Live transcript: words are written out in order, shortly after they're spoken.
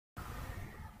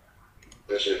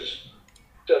This is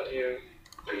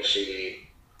WPCD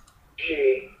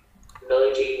G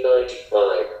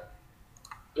 1995.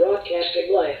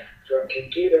 Broadcasting live from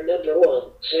computer number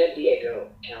 1, San Diego,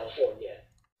 California.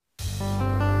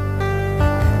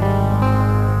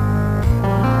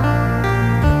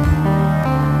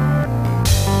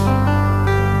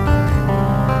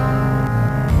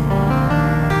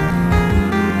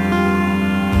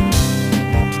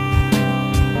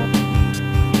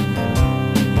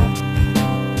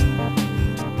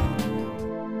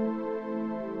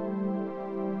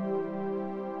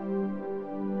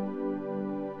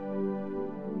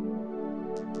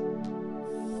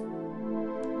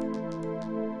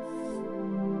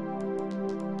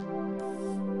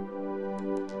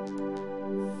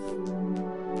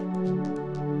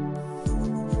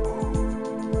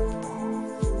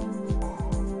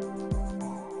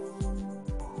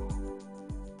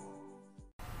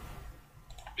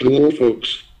 Hello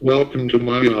folks, welcome to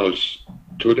my house.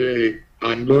 Today,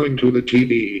 I'm going to the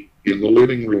TV in the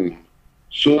living room,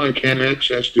 so I can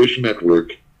access Dish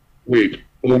Network. Wait,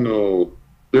 oh no,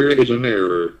 there is an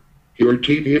error. Your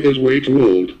TV is way too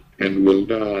old, and will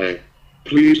die.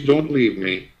 Please don't leave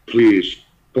me, please.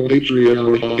 Only 3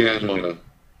 hours.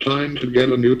 Time to get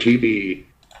a new TV.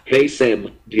 Hey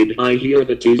Sam, did I hear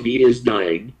the TV is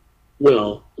dying?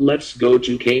 Well, let's go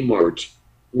to Kmart.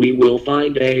 We will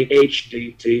find a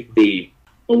HD TV.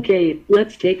 Okay,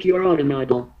 let's take your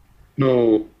automobile.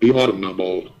 No, the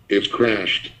automobile is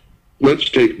crashed. Let's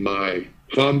take my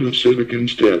Honda Civic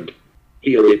instead.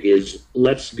 Here it is,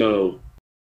 let's go.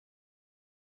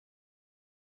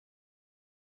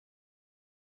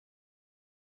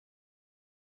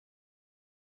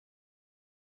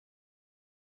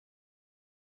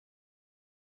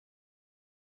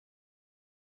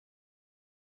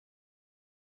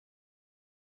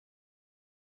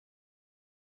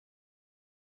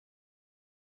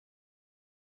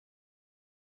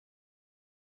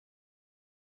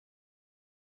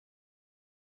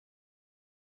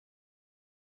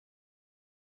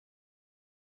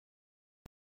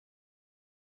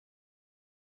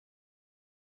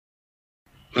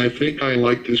 I think I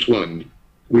like this one.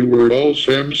 We were all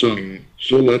Samsung,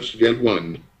 so let's get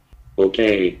one.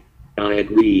 Okay, I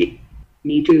agree.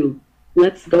 Me too.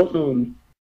 Let's go home.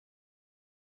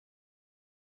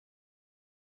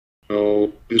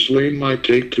 Oh, this lane might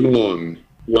take too long.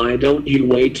 Why don't you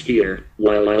wait here,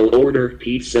 while I'll order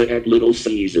pizza at Little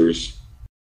Caesars?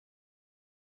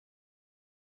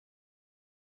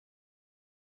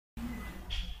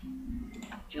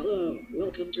 Hello,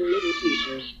 welcome to Little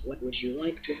Caesars. What would you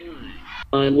like to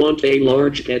buy? I want a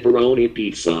large pepperoni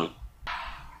pizza.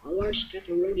 A large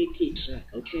pepperoni pizza.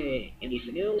 Okay,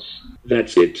 anything else?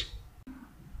 That's it.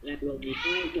 That will be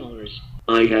 $5.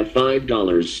 I have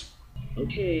 $5.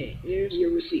 Okay, here's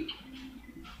your receipt.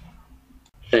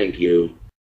 Thank you.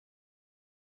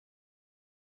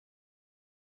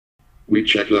 We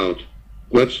checked out.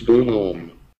 Let's go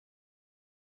home.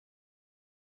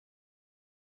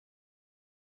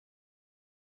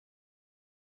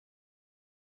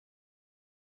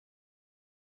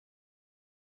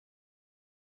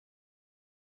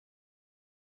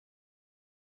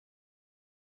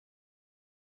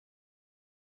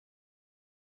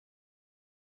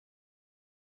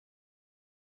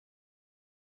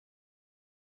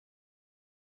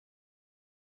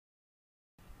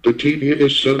 The TV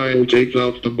is set. I'll take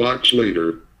out the box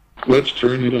later. Let's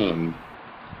turn it on.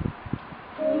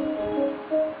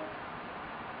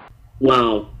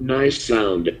 Wow, nice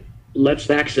sound.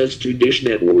 Let's access to Dish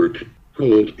Network.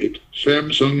 Hold it.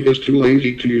 Samsung is too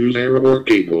lazy to use arrow or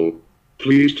cable.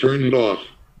 Please turn it off.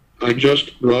 I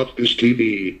just brought this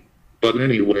TV. But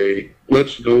anyway,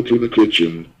 let's go to the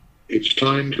kitchen. It's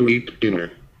time to eat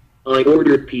dinner. I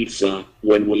ordered pizza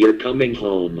when we are coming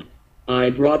home.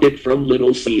 I brought it from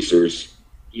Little Caesars.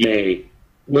 Yay.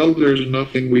 Well, there's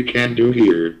nothing we can do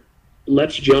here.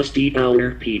 Let's just eat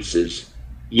our pizzas.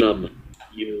 Yum.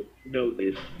 You know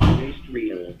this tastes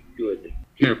real good.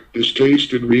 Yep, this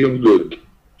tasted real good.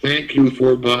 Thank you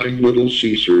for buying Little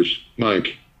Caesars,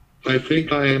 Mike. I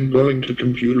think I am going to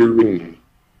computer room.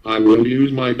 I will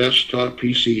use my desktop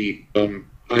PC.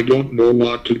 I don't know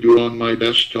what to do on my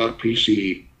desktop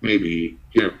PC. Maybe,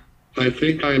 yeah. I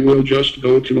think I will just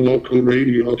go to local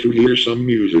radio to hear some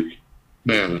music.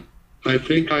 Man, I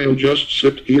think I'll just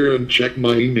sit here and check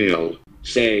my email.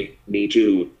 Say, me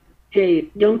too. Hey,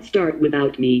 don't start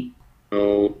without me.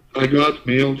 Oh, I got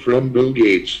mail from Bill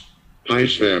Gates. Hi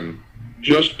Sam.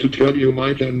 Just to tell you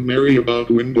Mike and Mary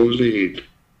about Windows 8.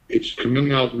 It's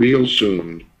coming out real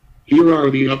soon. Here are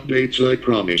the updates I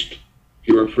promised.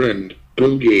 Your friend,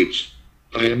 Bill Gates.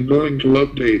 I am going to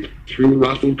update through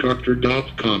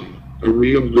rafflecopter.com, a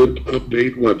real good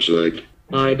update website.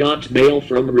 I got mail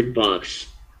from Redbox.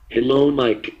 Hello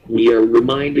Mike, we are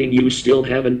reminding you still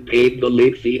haven't paid the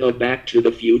late fee of Back to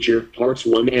the Future Parts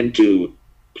 1 and 2.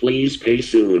 Please pay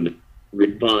soon.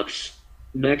 Redbox.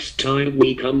 Next time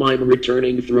we come I'm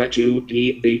returning threat to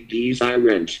DVDs I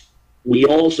rent. We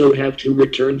also have to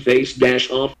return face dash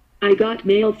off. I got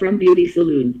mail from Beauty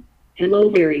Saloon. Hello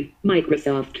Mary,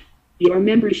 Microsoft. Your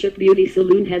membership Beauty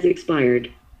Saloon has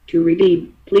expired. To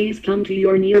redeem, please come to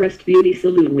your nearest Beauty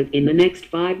Saloon within the next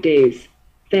 5 days.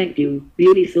 Thank you,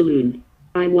 Beauty Saloon.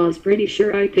 I was pretty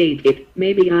sure I paid it.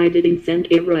 Maybe I didn't send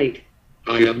it right.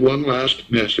 I have one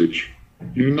last message.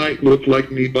 You might look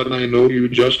like me, but I know you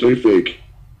just a fake.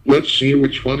 Let's see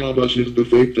which one of us is the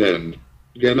fake then.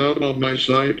 Get out of my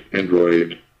site,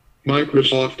 Android.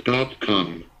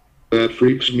 Microsoft.com. That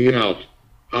freaks me out.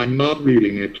 I'm not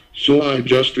reading it, so I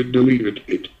just deleted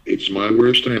it. It's my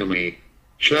worst enemy.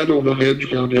 Shadow the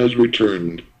Hedgehog has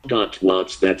returned.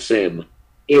 What's that, Sam?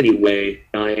 Anyway,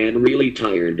 I am really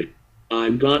tired.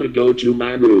 I'm gonna go to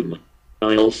my room.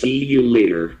 I'll see you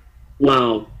later.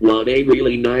 Wow, what a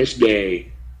really nice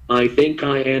day. I think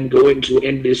I am going to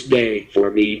end this day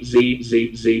for me.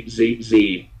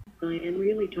 Z. I am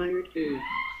really tired too.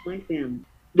 Like them.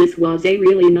 This was a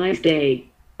really nice day.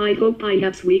 I hope I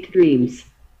have sweet dreams.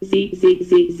 Z.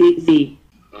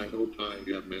 I hope I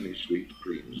have many sweet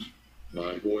dreams.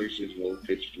 My voice is low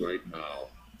pitched right now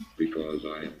because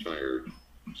I am tired.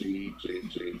 Z.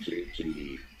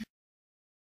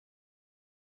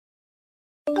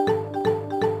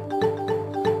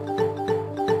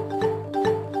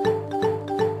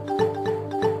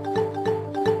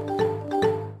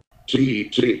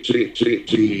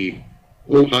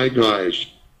 Oh hi guys.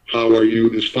 How are you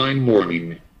this fine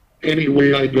morning?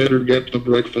 Anyway, I better get the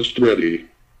breakfast ready.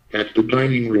 At the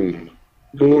dining room.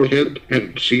 Go ahead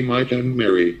and see Mike and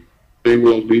Mary. They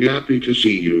will be happy to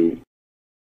see you.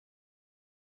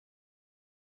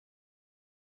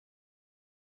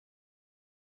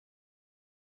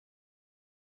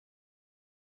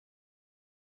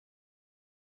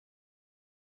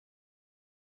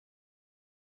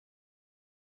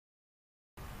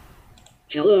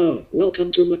 Hello,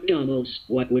 welcome to McDonald's.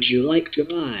 What would you like to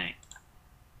buy?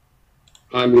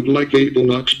 I would like a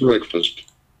deluxe breakfast.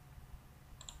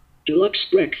 Deluxe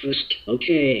breakfast,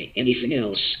 okay. Anything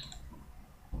else?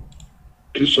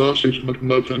 A sausage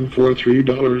McMuffin for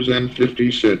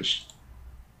 $3.50.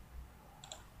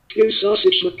 2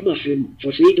 sausage McMuffin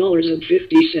for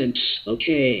 $3.50.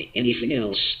 Okay, anything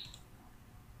else?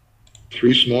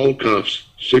 3 small cups,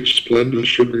 6 Splenda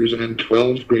sugars and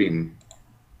 12 cream.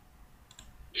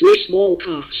 3 small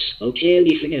cups, okay,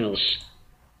 anything else?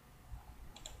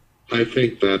 I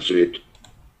think that's it.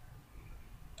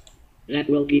 That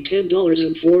will be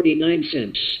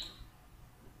 $10.49.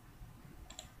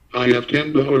 I have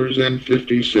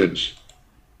 $10.50.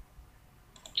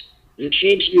 The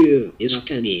change due is a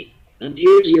penny. And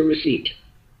here's your receipt.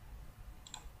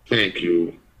 Thank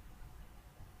you.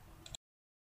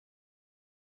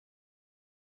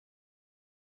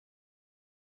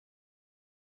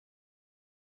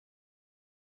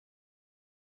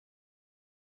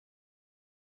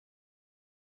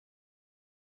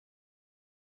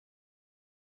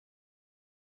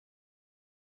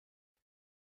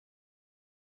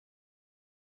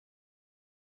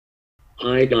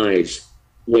 Hi guys.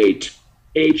 Wait.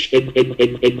 I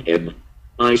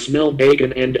smell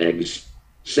bacon and eggs.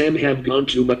 Sam have gone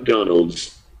to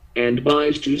McDonald's. And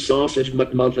buys 2 sausage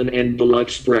McMuffin and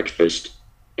deluxe breakfast.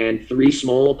 And 3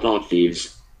 small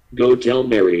coffees. Go tell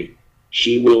Mary.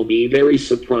 She will be very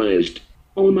surprised.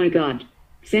 Oh my god.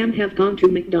 Sam have gone to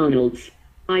McDonald's.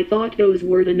 I thought those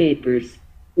were the neighbors.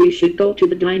 We should go to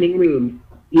the dining room.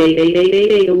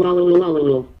 Yay.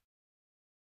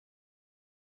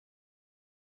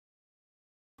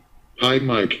 Hi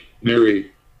Mike,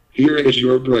 Mary. Here is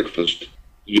your breakfast.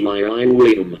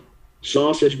 William.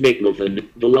 Sausage McMuffin,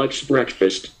 deluxe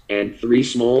breakfast, and 3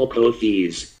 small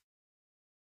coffees.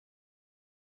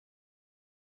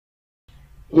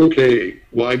 Okay,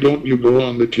 why don't you go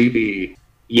on the TV?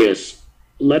 Yes.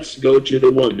 Let's go to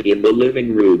the one in the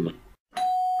living room.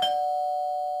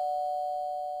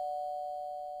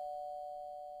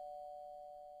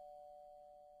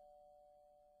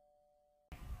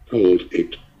 Hold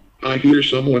it. I hear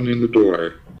someone in the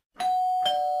door.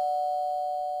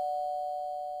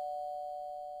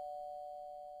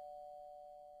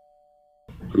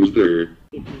 Who's there?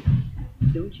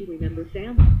 Don't you remember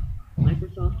Sam?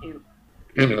 Microsoft and...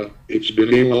 Anna, it's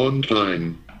been a long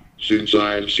time since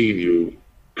I've seen you.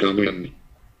 Come in.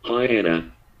 Hi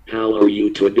Anna. How are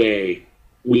you today?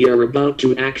 We are about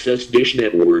to access Dish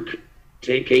Network.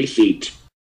 Take a seat.